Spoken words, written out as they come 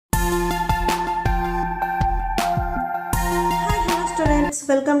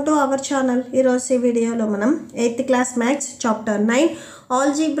Welcome to our channel. ఈరోజు ఈ వీడియోలో మనం 8th class maths chapter 9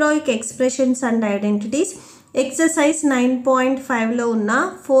 algebraic expressions and identities exercise 9.5లో ఉన్న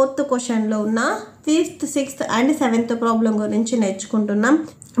 4th క్వశ్చన్లో ఉన్న 5th 6th and 7th problem గురించి నేర్చుకుంటున్నాం.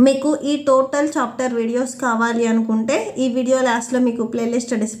 మీకు ఈ టోటల్ చాప్టర్ వీడియోస్ కావాలి అనుకుంటే ఈ వీడియో లాస్ట్లో మీకు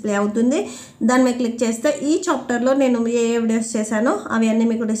ప్లేలిస్ట్ డిస్ప్లే అవుతుంది. దాన్ని మీరు క్లిక్ చేస్తే ఈ చాప్టర్లో నేను ఏ వీడియోస్ చేశానో అవి అన్నీ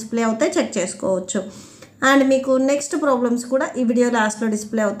మీకు డిస్ప్లే అవుతాయి, చెక్ చేసుకోవచ్చు. అండ్ మీకు నెక్స్ట్ ప్రాబ్లమ్స్ కూడా ఈ వీడియో లాస్ట్లో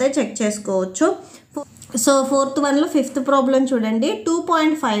డిస్ప్లే అవుతాయి, చెక్ చేసుకోవచ్చు. సో 4th వన్లో 5th ప్రాబ్లం చూడండి.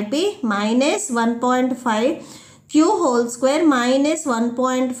 2.5p minus 1.5 q whole square minus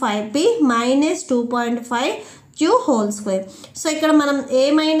 1.5p minus 2.5 q whole square. So ఇక్కడ మనం a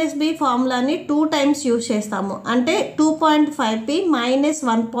minus b ఫార్ములాని 2 times use చేస్తాము, అంటే 2.5p minus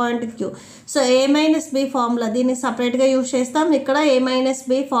 1.q. So a minus b formula దీన్ని సపరేట్గా యూజ్ చేస్తాం. ఇక్కడ a మైనస్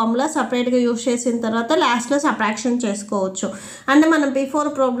b ఫార్ములా సపరేట్గా యూజ్ చేసిన తర్వాత లాస్ట్లో సబ్ట్రాక్షన్ చేసుకోవచ్చు. అంటే మనం బిఫోర్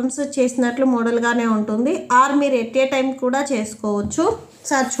ప్రాబ్లమ్స్ చేసినట్లు మోడల్గానే ఉంటుంది, ఆర్ మీరు ఎట్ ఏ టైం కూడా చేసుకోవచ్చు.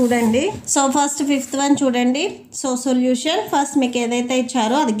 సార్ చూడండి. సో ఫస్ట్ 5th వన్ చూడండి. సో సొల్యూషన్ ఫస్ట్ మీకు ఏదైతే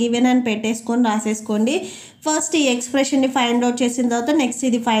ఇచ్చారో అది గివెన్ అని పెట్టేసుకొని రాసేసుకోండి. ఫస్ట్ ఈ ఎక్స్ప్రెషన్ని ఫైండ్ అవుట్ చేసిన తర్వాత నెక్స్ట్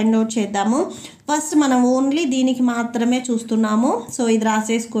ఇది ఫైండ్ అవుట్ చేద్దాము. ఫస్ట్ మనం ఓన్లీ దీనికి మాత్రమే చూస్తున్నాము. సో ఇది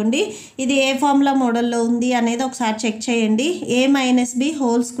రాసేసుకోండి. ఇది ఏ ఫార్ములా మోడల్లో ఉంది అనేది ఒకసారి చెక్ చేయండి. a minus b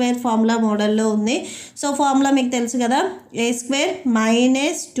whole square formula మోడల్లో ఉంది. సో ఫార్ములా మీకు తెలుసు కదా, a square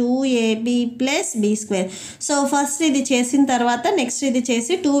minus 2ab plus b square. So first ఇది చేసిన తర్వాత నెక్స్ట్ ఇది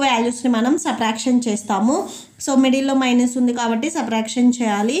చేసి 2 వాల్యూస్ని మనం సబ్ట్రాక్షన్ చేస్తాము. సో మిడిల్లో మైనస్ ఉంది కాబట్టి సబ్ట్రాక్షన్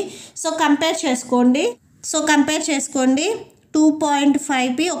చేయాలి. సో కంపేర్ చేసుకోండి.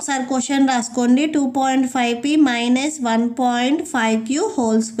 2.5p ఒకసారి క్వశ్చన్ రాసుకోండి. 2.5p minus 1.5q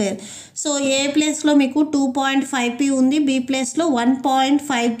whole square. So ఏ ప్లేస్లో మీకు 2.5p ఉంది, బి ప్లేస్లో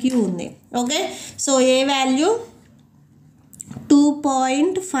 1.5q ఉంది. Okay, so A value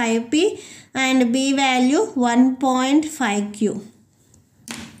 2.5p and B value 1.5q.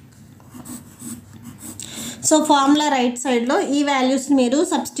 So formula right సైడ్లో ఈ వాల్యూస్ మీరు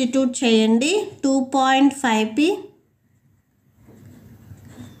సబ్స్టిట్యూట్ చేయండి. 2.5p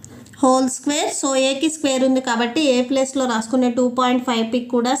whole square. సో ఏకి స్క్వేర్ ఉంది కాబట్టి ఏ ప్లేస్లో రాసుకునే 2.5p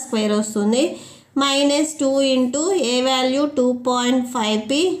కూడా స్క్వేర్ వస్తుంది. Minus 2 into A value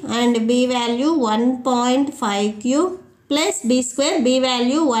 2.5p and B value 1.5q plus B square, B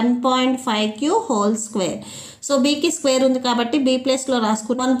value 1.5q whole square. So బీకి స్క్వేర్ ఉంది కాబట్టి బి ప్లేస్లో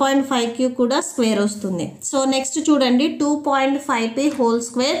రాసుకుని 1.5q కూడా స్క్వేర్ వస్తుంది. సో నెక్స్ట్ చూడండి. 2.5p whole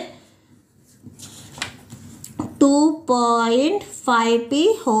square 2.5p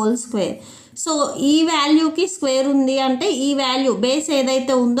whole square. So ఈ వాల్యూకి square ఉంది అంటే ఈ వాల్యూ బేస్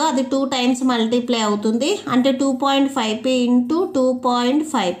ఏదైతే ఉందో అది 2 టైమ్స్ మల్టిప్లై అవుతుంది, అంటే 2.5p into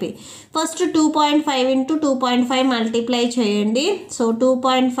 2.5p. First 2.5 into 2.5 multiply చేయండి. So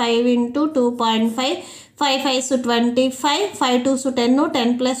 2.5 into 2.5, 5 5s 25, 5 2s 10, 10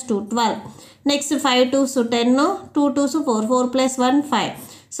 plus 2 12. Next 5 2s 10, 2 2s 4, 4 plus 1 5.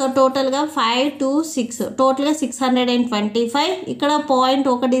 So టోటల్గా 5 2 6, టోటల్గా 625. ఇక్కడ పాయింట్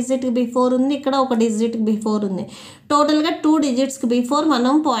ఒక డిజిట్కి బిఫోర్ ఉంది, ఇక్కడ ఒక డిజిట్కి బిఫోర్ ఉంది. టోటల్గా 2 డిజిట్స్కి బిఫోర్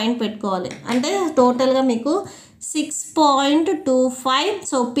మనం పాయింట్ పెట్టుకోవాలి, అంటే టోటల్గా మీకు 6.25.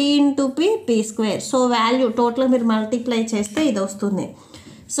 So p into p square. So value టోటల్గా మీరు మల్టిప్లై చేస్తే ఇది వస్తుంది.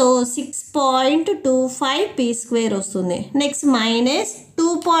 సో 6.25p స్క్వేర్ వస్తుంది. నెక్స్ట్ మైనస్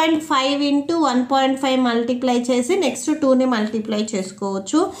 2.5 ఇంటూ 1.5 మల్టిప్లై చేసి నెక్స్ట్ 2ని మల్టిప్లై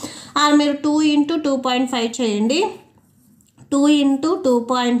చేసుకోవచ్చు. అది మీరు 2 ఇంటూ 2.5 చేయండి. 2 ఇంటూ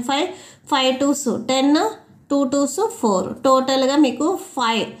 2.5, 5 2s 10, 2 2s 4, టోటల్గా మీకు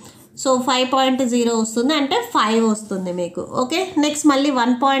 5. సో 5.0 వస్తుంది, అంటే 5 వస్తుంది మీకు. ఓకే, నెక్స్ట్ మళ్ళీ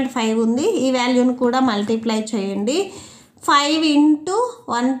 1.5 ఉంది, ఈ వాల్యూని కూడా మల్టిప్లై చేయండి. 5 into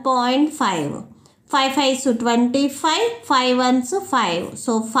 1.5, 5 5s 25, 5 1s 5.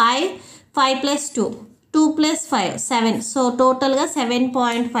 So 5 5 plus 2, 2 plus 5 7. So టోటల్గా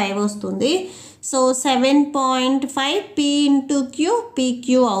 7.5 వస్తుంది. So 7.5 p into q, pq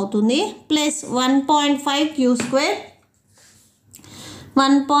అవుతుంది. Plus 1.5q square,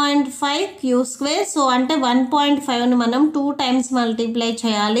 1.5q square. So అంటే 1.5ని మనం 2 టైమ్స్ మల్టిప్లై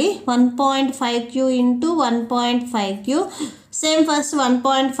చేయాలి. 1.5q into 1.5q. Same first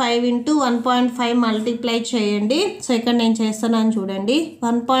 1.5 into 1.5 multiply చేయండి. సో ఇక్కడ నేను చేస్తున్నాను చూడండి.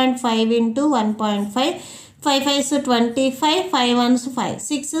 1.5 into 1.5, 5 5s 25, 5 1s 5,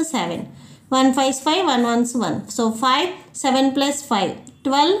 6 7, 1 5s 5, 1 1s 1. So 5 7 plus 5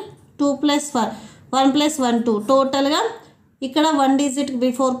 12, 2 plus 1 1 plus 1 2, టోటల్గా ఇక్కడ 1 డిజిట్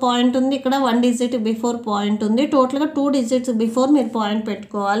బిఫోర్ పాయింట్ ఉంది, ఇక్కడ 1 డిజిట్ బిఫోర్ పాయింట్ ఉంది. టోటల్గా 2 డిజిట్స్ బిఫోర్ మీరు పాయింట్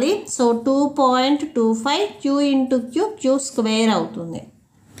పెట్టుకోవాలి. So 2.25 Q into Q square అవుతుంది.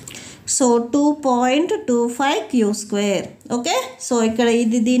 So 2.25 Q square. Okay, so ఇక్కడ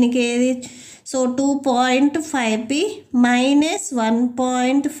ఇది దీనికి ఏది, so 2.5p minus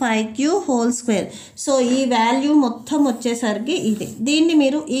 1.5q whole square. So ఈ వాల్యూ మొత్తం వచ్చేసరికి ఇది, దీన్ని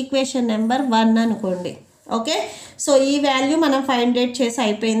మీరు ఈక్వేషన్ నెంబర్ 1 అనుకోండి. ఓకే, సో ఈ వాల్యూ మనం ఫైండ్ అవుట్ చేసి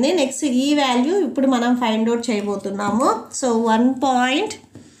అయిపోయింది. నెక్స్ట్ ఈ వాల్యూ ఇప్పుడు మనం ఫైండ్ అవుట్ చేయబోతున్నాము. So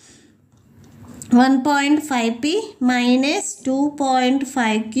 1.5p minus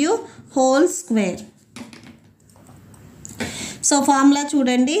 2.5q whole square. So formula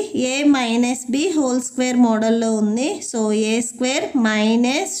చూడండి, a minus b whole square మోడల్లో ఉంది. So a square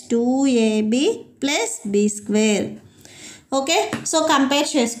minus 2ab plus b square. Okay, so compare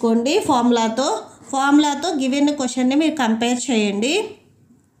చేసుకోండి ఫార్ములాతో గివెన్ క్వశ్చన్ని మీరు కంపేర్ చేయండి.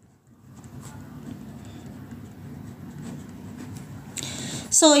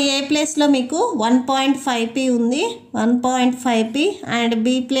 సో ఏ ప్లేస్లో మీకు 1.5p ఉంది, 1.5p, అండ్ b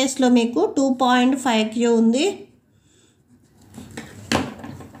ప్లేస్లో మీకు 2.5q ఉంది.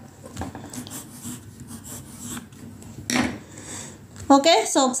 ఓకే,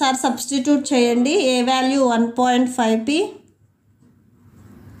 సో ఒకసారి సబ్స్టిట్యూట్ చేయండి. ఏ value 1.5p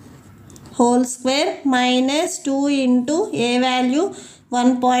whole square minus 2 into A value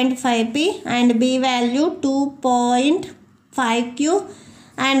 1.5p and b value 2.5q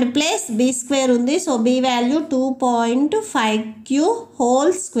and plus b square ఉంది. So b value 2.5q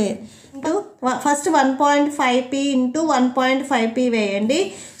whole square. First 1.5p into 1.5p వేయండి.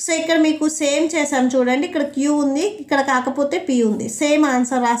 So ఇక్కడ మీకు same చేసాం చూడండి, ఇక్కడ q ఉంది, ఇక్కడ కాకపోతే p ఉంది. సేమ్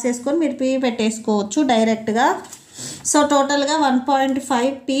ఆన్సర్ రాసేసుకొని మీరు p పెట్టేసుకోవచ్చు డైరెక్ట్గా. సో టోటల్గా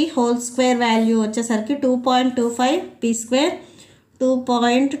 1.5p హోల్ స్క్వేర్ వాల్యూ వచ్చేసరికి 2.25p square,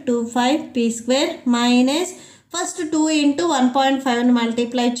 2.25p square minus first 2 into 1.5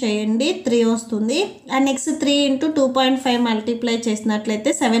 multiply చేయండి, 3 వస్తుంది. అండ్ నెక్స్ట్ 3 ఇంటూ 2.5 మల్టిప్లై చేసినట్లయితే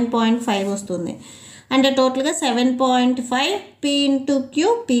 7.5 వస్తుంది. అంటే టోటల్గా 7.5 p ఇంటూ q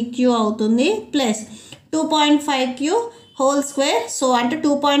pq అవుతుంది plus 2.5q whole square. So అంటే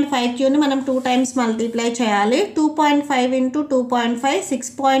 2.5qని మనం 2 టైమ్స్ మల్టిప్లై చేయాలి. 2.5 ఇంటూ 2.5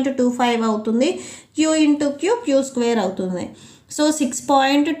 6.25 అవుతుంది. q ఇంటూ q స్క్వేర్ అవుతుంది. సో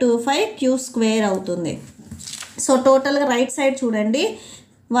 6.25q స్క్వేర్ అవుతుంది. సో టోటల్గా రైట్ సైడ్ చూడండి,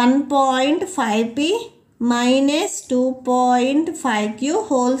 1.5p minus 2.5q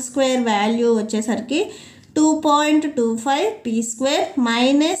whole square value వచ్చేసరికి 2.25p square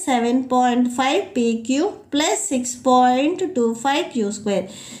minus 7.5pq plus 6.25q square.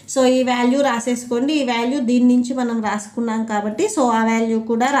 So ఈ వాల్యూ రాసేసుకోండి. ఈ వాల్యూ దీని నుంచి మనం రాసుకున్నాం కాబట్టి సో ఆ వాల్యూ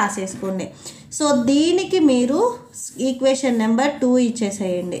కూడా రాసేసుకోండి. సో దీనికి మీరు ఈక్వేషన్ నెంబర్ 2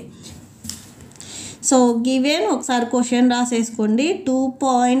 ఇచ్చేసేయండి. సో గివెన్ ఒకసారి question రాసేసుకోండి,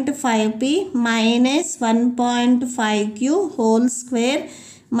 2.5p minus 1.5q whole square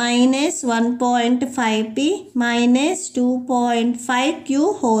minus 1.5p minus 2.5q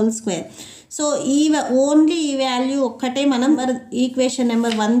whole square. So only ఈ వాల్యూ ఒక్కటే మనం ఈక్వేషన్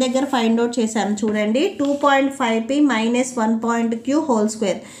నెంబర్ 1 దగ్గర ఫైండ్ అవుట్ చేసాం చూడండి, 2.5p minus 1.q whole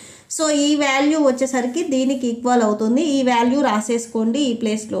square. So ఈ వాల్యూ వచ్చేసరికి దీనికి ఈక్వల్ అవుతుంది. ఈ వాల్యూ రాసేసుకోండి ఈ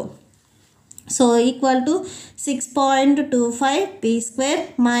ప్లేస్లో. So equal to 6.25p square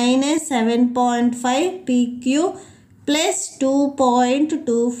minus 7.5pq plus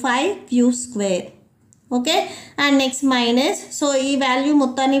 2.25q square. Okay, and next minus. So ఈ వాల్యూ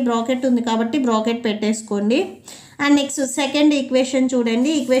మొత్తాన్ని బ్రాకెట్ ఉంది కాబట్టి బ్రాకెట్ పెట్టేసుకోండి. అండ్ నెక్స్ట్ సెకండ్ ఈక్వేషన్ చూడండి,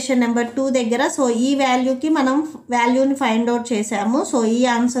 ఈక్వేషన్ నెంబర్ 2 దగ్గర. సో ఈ వాల్యూకి మనం వాల్యూని ఫైండ్ అవుట్ చేసాము. సో ఈ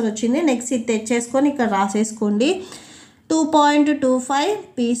ఆన్సర్ వచ్చింది. నెక్స్ట్ ఇది తెచ్చేసుకొని ఇక్కడ రాసేసుకోండి,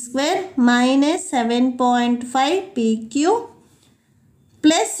 2.25p square minus 7.5pq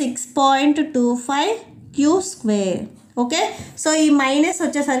plus 6.25q square. Okay, so ఈ మైనస్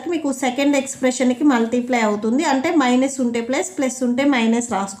వచ్చేసరికి మీకు సెకండ్ ఎక్స్ప్రెషన్కి మల్టిప్లై అవుతుంది. అంటే మైనస్ ఉంటే ప్లస్, ప్లస్ ఉంటే మైనస్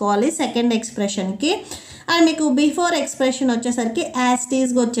రాసుకోవాలి సెకండ్ ఎక్స్ప్రెషన్కి. అండ్ మీకు బిఫోర్ ఎక్స్ప్రెషన్ వచ్చేసరికి యాజ్ ఇట్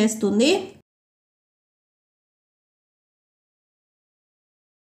ఈజ్గా వచ్చేస్తుంది.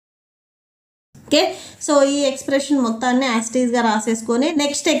 ఓకే, సో ఈ ఎక్స్ప్రెషన్ మొత్తాన్ని యాజ్ ఇట్ ఈజ్గా రాసేసుకొని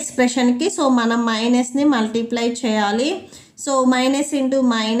నెక్స్ట్ ఎక్స్ప్రెషన్కి సో మనం మైనస్ని మల్టిప్లై చేయాలి. So minus into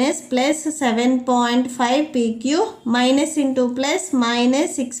minus plus 7.5pq minus into plus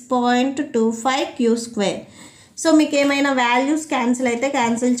minus 6.25q square. So మీకు ఏమైనా వాల్యూస్ క్యాన్సిల్ అయితే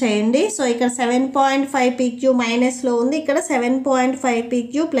క్యాన్సిల్ చేయండి. సో ఇక్కడ 7.5pq మైనస్లో ఉంది, ఇక్కడ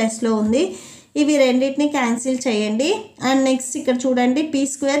 7.5pq ప్లస్లో ఉంది. ఇవి రెండింటిని క్యాన్సిల్ చేయండి. అండ్ నెక్స్ట్ ఇక్కడ చూడండి పీ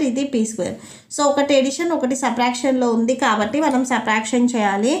స్క్వేర్, ఇది పీ స్క్వేర్. సో ఒకటి ఎడిషన్ ఒకటి సబ్ట్రాక్షన్లో ఉంది కాబట్టి మనం సబ్ట్రాక్షన్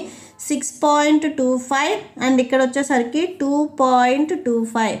చేయాలి. 6.25 అండ్ ఇక్కడ వచ్చేసరికి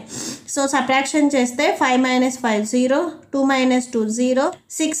 2.25. సో సబ్ట్రాక్షన్ చేస్తే 5 - 5 0, 2 - 2 0,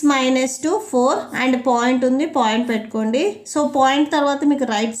 6 - 2 4 అండ్ పాయింట్ ఉంది, పాయింట్ పెట్టుకోండి. సో పాయింట్ తర్వాత మీకు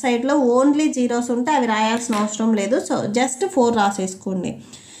రైట్ సైడ్లో ఓన్లీ జీరోస్ ఉంటే అవి రాయాల్సిన అవసరం లేదు. So just 4 రాసేసుకోండి.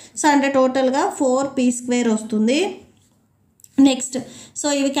 సో అంటే టోటల్గా 4 పీ స్క్వేర్ వస్తుంది. నెక్స్ట్ సో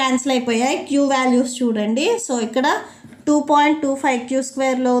ఇవి క్యాన్సిల్ అయిపోయాయి. క్యూ వాల్యూస్ చూడండి. సో ఇక్కడ 2.25 క్యూ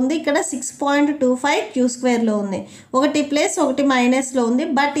స్క్వేర్లో ఉంది, ఇక్కడ 6.25 క్యూ స్క్వేర్లో ఉంది. ఒకటి ప్లస్ ఒకటి మైనస్లో ఉంది,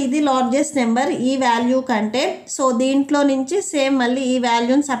 బట్ ఇది లార్జెస్ట్ నెంబర్ ఈ వాల్యూ కంటే. సో దీంట్లో నుంచి సేమ్ మళ్ళీ ఈ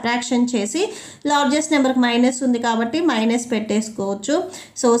వాల్యూని సబ్ట్రాక్షన్ చేసి లార్జెస్ట్ నెంబర్కి మైనస్ ఉంది కాబట్టి మైనస్ పెట్టేసుకోవచ్చు.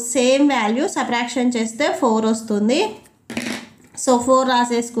 సో సేమ్ వాల్యూ సబ్ట్రాక్షన్ చేస్తే 4 వస్తుంది. సో 4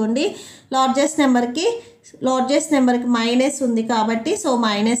 రాసేసుకోండి. లార్జెస్ట్ నెంబర్కి మైనస్ ఉంది కాబట్టి సో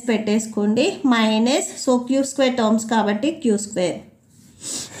మైనస్ పెట్టేసుకోండి. Minus so Q square terms కాబట్టి queue square.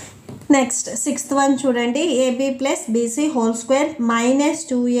 Next 6th one చూడండి. AB plus BC whole square minus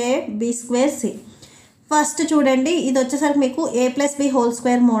 2ab square C. First చూడండి ఇది వచ్చేసరికి మీకు a + b హోల్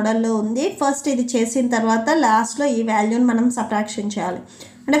స్క్వేర్ మోడల్లో ఉంది. ఫస్ట్ ఇది చేసిన తర్వాత లాస్ట్లో ఈ వాల్యూని మనం సబ్ట్రాక్షన్ చేయాలి.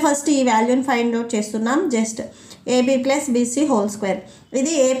 అంటే ఫస్ట్ ఈ వాల్యూని ఫైండ్ అవుట్ చేస్తున్నాం. Just AB plus BC whole square,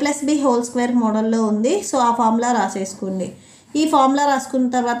 ఇది a + b హోల్ స్క్వేర్ మోడల్లో ఉంది. సో ఆ ఫార్ములా రాసేసుకోండి. ఈ ఫార్ములా రాసుకున్న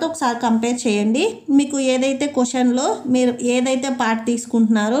తర్వాత ఒకసారి కంపేర్ చేయండి. మీకు ఏదైతే క్వశ్చన్లో మీరు ఏదైతే పార్ట్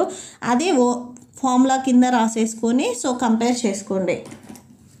తీసుకుంటున్నారో అదే ఫార్ములా కింద రాసేసుకొని సో కంపేర్ చేసుకోండి.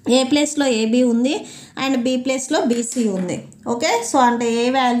 ఏ ప్లేస్లో ఏబీ ఉంది అండ్ బీ ప్లేస్లో బీసీ ఉంది. ఓకే, సో అంటే ఏ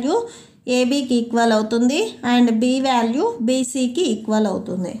వాల్యూ ఏబీకి ఈక్వల్ అవుతుంది అండ్ బీ వాల్యూ బీసీకి ఈక్వల్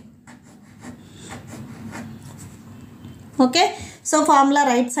అవుతుంది. ఓకే, సో ఫార్ములా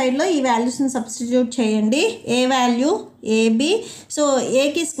రైట్ సైడ్లో ఈ వాల్యూస్ని సబ్స్టిట్యూట్ చేయండి. ఏ వాల్యూ ఏబీ, సో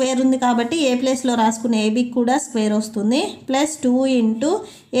ఏకి స్క్వేర్ ఉంది కాబట్టి ఏ ప్లేస్లో రాసుకునే ఏబీకి కూడా స్క్వేర్ వస్తుంది. Plus 2 into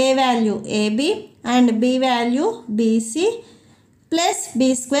A value AB and be value BC plus be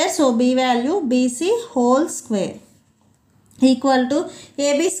square, so be value BC whole square equal to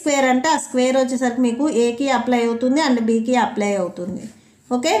AB square అంటే ఆ స్క్వేర్ వచ్చేసరికి మీకు ఏకి అప్లై అవుతుంది అండ్ బీకి అప్లై అవుతుంది.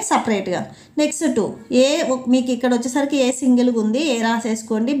 ఓకే, సపరేట్గా. నెక్స్ట్ 2 ఏ మీకు ఇక్కడ వచ్చేసరికి ఏ సింగిల్గా ఉంది, ఏ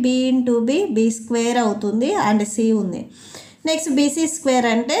రాసేసుకోండి. బీ ఇంటూ బీ స్క్వేర్ అవుతుంది అండ్ సి ఉంది. నెక్స్ట్ బీసీ స్క్వేర్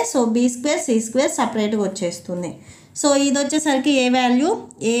అంటే so be square C square సపరేట్గా వచ్చేస్తుంది. సో ఇది వచ్చేసరికి ఏ value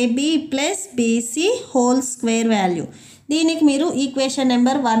AB plus BC whole square value. దీనికి మీరు ఈక్వేషన్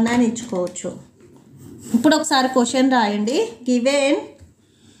నెంబర్ 1 అని ఇచ్చుకోవచ్చు. ఇప్పుడు ఒకసారి క్వశ్చన్ రాయండి. గివెన్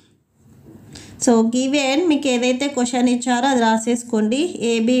మీకు ఏదైతే క్వశ్చన్ ఇచ్చారో అది రాసేసుకోండి.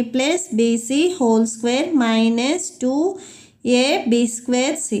 AB plus BC whole square minus 2ab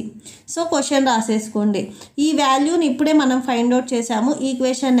square C. So question రాసేసుకోండి. ఈ వాల్యూని ఇప్పుడే మనం ఫైండ్ అవుట్ చేసాము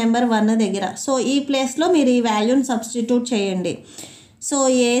ఈక్వేషన్ నెంబర్ 1 దగ్గర. సో ఈ ప్లేస్లో మీరు ఈ వాల్యూని సబ్స్టిట్యూట్ చేయండి. So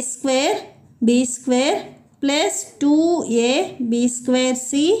A square be square plus 2ab square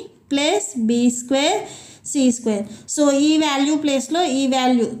C plus be square C square. So ఈ వాల్యూ ప్లేస్లో ఈ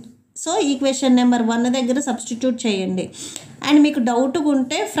వాల్యూ సో ఈక్వేషన్ నెంబర్ 1 దగ్గర సబ్స్టిట్యూట్ చేయండి. అండ్ మీకు డౌట్గా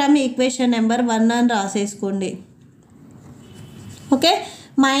ఉంటే ఫ్రమ్ ఈక్వేషన్ నెంబర్ 1 అని రాసేసుకోండి. Okay,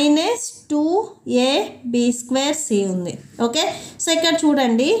 minus 2ab square C ఉంది. ఓకే, సో ఇక్కడ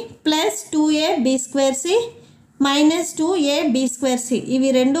చూడండి plus 2ab square C minus 2ab square C, ఇవి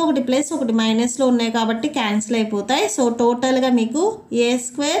రెండు ఒకటి ప్లస్ ఒకటి మైనస్లో ఉన్నాయి కాబట్టి క్యాన్సిల్ అయిపోతాయి. సో టోటల్గా మీకు ఏ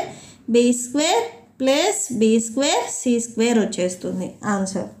square be square plus be square C square వచ్చేస్తుంది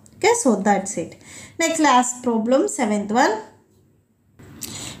answer. Okay, so that's it. Next last problem, 7th one.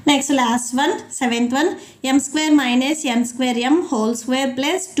 Seventh one, m square minus n square m whole square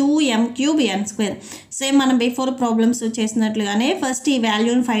plus 2m cube n square. Same మనం before problems చేసినట్లుగానే first ఈ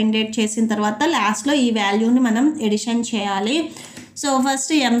వాల్యూని find out చేసిన తర్వాత లాస్ట్లో ఈ వాల్యూని మనం edition చేయాలి. So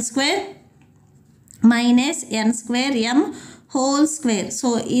first m square minus n square m whole square. So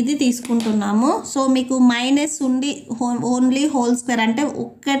ఇది తీసుకుంటున్నాము. సో మీకు మైనస్ ఉండి ఓన్లీ హోల్ స్క్వేర్ అంటే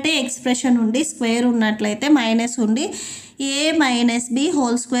ఒక్కటే ఎక్స్ప్రెషన్ ఉండి స్క్వేర్ ఉన్నట్లయితే మైనస్ ఉండి ఏ minus B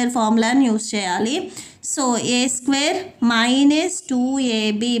whole square ఫార్ములాని use చేయాలి. సో ఏ square minus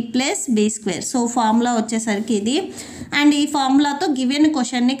 2ab plus B square. So formula వచ్చేసరికి ఇది. అండ్ ఈ ఫార్ములాతో గివెన్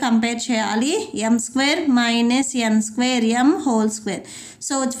క్వశ్చన్ని కంపేర్ చేయాలి. ఎం స్క్వేర్ మైనస్ ఎన్ స్క్వేర్ ఎం హోల్ స్క్వేర్.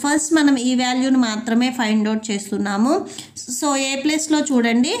 సో ఫస్ట్ మనం ఈ వాల్యూని మాత్రమే ఫైండ్ అవుట్ చేస్తున్నాము. సో ఏ ప్లేస్లో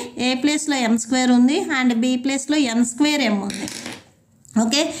చూడండి, ఏ ప్లేస్లో ఎం స్క్వేర్ ఉంది అండ్ బి ప్లేస్లో ఎన్ స్క్వేర్ ఎం ఉంది.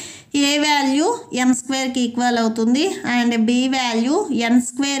 ఓకే, ఏ వాల్యూ ఎం స్క్వేర్కి ఈక్వల్ అవుతుంది and B value N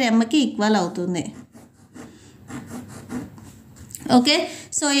square Enki equal అవుతుంది. ఓకే.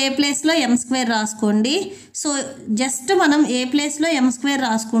 సో ఏ ప్లేస్లో ఎం స్క్వేర్ రాసుకోండి. సో జస్ట్ మనం ఏ ప్లేస్లో ఎం స్క్వేర్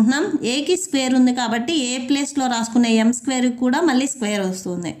రాసుకుంటున్నాం, ఏకి స్క్వేర్ ఉంది కాబట్టి ఏ ప్లేస్లో రాసుకునే ఎం స్క్వేర్ కూడా మళ్ళీ స్క్వేర్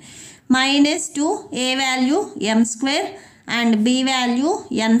వస్తుంది. -2 ఏ value M square and B value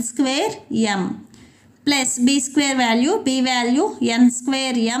N square M plus B square value B value N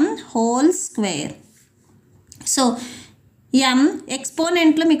square M whole square. So ఎం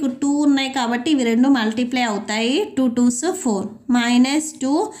ఎక్స్పోనెంట్లో మీకు 2 ఉన్నాయి కాబట్టి ఇవి రెండు మల్టిప్లై అవుతాయి. 2 2s 4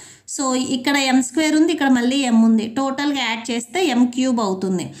 -2. సో ఇక్కడ ఎం స్క్వేర్ ఉంది, ఇక్కడ మళ్ళీ ఎం ఉంది, టోటల్గా యాడ్ చేస్తే ఎం క్యూబ్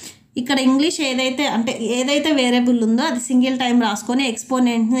అవుతుంది. ఇక్కడ ఇంగ్లీష్ ఏదైతే వేరియబుల్ ఉందో అది సింగిల్ టైం రాసుకొని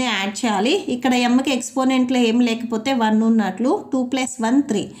ఎక్స్పోనెంట్ని యాడ్ చేయాలి. ఇక్కడ ఎంకి ఎక్స్పోనెంట్లో ఏం లేకపోతే 1 ఉన్నట్లు. 2 + 1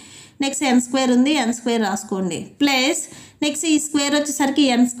 3. నెక్స్ట్ ఎన్ స్క్వేర్ ఉంది, ఎన్ స్క్వేర్ రాసుకోండి. ప్లస్ నెక్స్ట్ ఈ స్క్వేర్ వచ్చేసరికి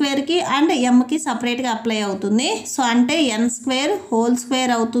ఎన్ స్క్వేర్కి అండ్ ఎంకి సపరేట్గా అప్లై అవుతుంది. సో అంటే ఎన్ స్క్వేర్ హోల్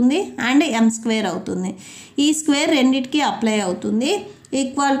స్క్వేర్ అవుతుంది అండ్ ఎం స్క్వేర్ అవుతుంది. ఈ స్క్వేర్ రెండింటికి అప్లై అవుతుంది.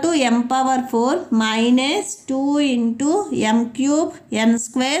 Equal to m⁴ -2 into M cube N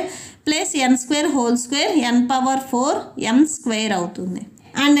square plus N square whole square n⁴ M square అవుతుంది.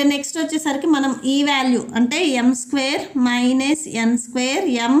 అండ్ నెక్స్ట్ వచ్చేసరికి మనం ఈ వాల్యూ అంటే ఎం స్క్వేర్ -ఎన్ స్క్వేర్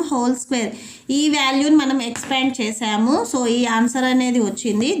ఎం హోల్ స్క్వేర్ ఈ వాల్యూని మనం ఎక్స్పాండ్ చేసాము. సో ఈ ఆన్సర్ అనేది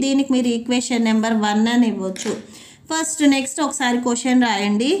వచ్చింది. దీనికి మీరు ఈక్వేషన్ నెంబర్ 1 అని ఇవ్వచ్చు. ఫస్ట్ నెక్స్ట్ ఒకసారి క్వశ్చన్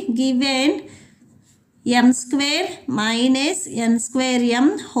రాయండి. గివెన్ ఎం స్క్వేర్ -ఎన్ స్క్వేర్ ఎం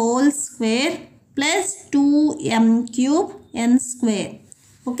హోల్ స్క్వేర్ ప్లస్ 2m³ ఎన్ స్క్వేర్.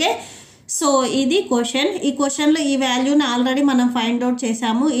 ఓకే. సో ఇది క్వశ్చన్. ఈ క్వశ్చన్లో ఈ వాల్యూని ఆల్రెడీ మనం ఫైండ్ అవుట్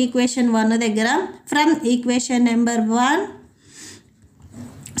చేసాము ఈక్వేషన్ 1 దగ్గర. ఫ్రమ్ ఈక్వేషన్ నెంబర్ 1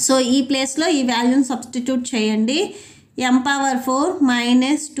 సో ఈ ప్లేస్లో ఈ వాల్యూని సబ్స్టిట్యూట్ చేయండి. m⁴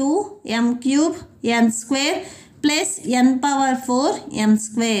 -2 m³ ఎన్ square plus n⁴ M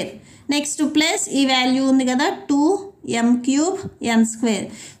square. Next plus ఈ వాల్యూ ఉంది కదా 2m³ ఎన్ స్క్వేర్.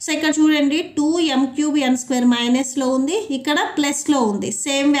 సో ఇక్కడ చూడండి 2m³ ఎన్ స్క్వేర్ మైనస్లో ఉంది, ఇక్కడ ప్లస్లో ఉంది.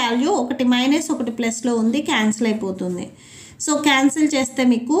 సేమ్ వాల్యూ ఒకటి మైనస్ ఒకటి ప్లస్లో ఉంది, క్యాన్సిల్ అయిపోతుంది. సో క్యాన్సిల్ చేస్తే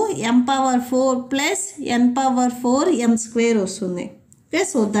మీకు m⁴ plus n⁴ M square వస్తుంది. ఓకే.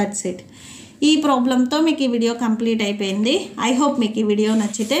 So that's it. ఈ ప్రాబ్లంతో మీకు ఈ వీడియో కంప్లీట్ అయిపోయింది. ఐ హోప్ మీకు ఈ వీడియో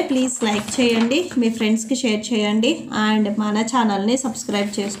నచ్చితే ప్లీజ్ లైక్ చేయండి, మీ ఫ్రెండ్స్కి షేర్ చేయండి అండ్ మన ఛానల్ని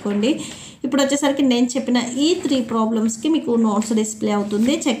సబ్స్క్రైబ్ చేసుకోండి. ఇప్పుడు వచ్చేసరికి నేను చెప్పిన ఈ 3 ప్రాబ్లమ్స్కి మీకు నోట్స్ డిస్ప్లే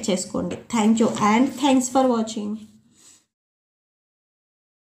అవుతుంది, చెక్ చేసుకోండి. Thank you and thanks for watching.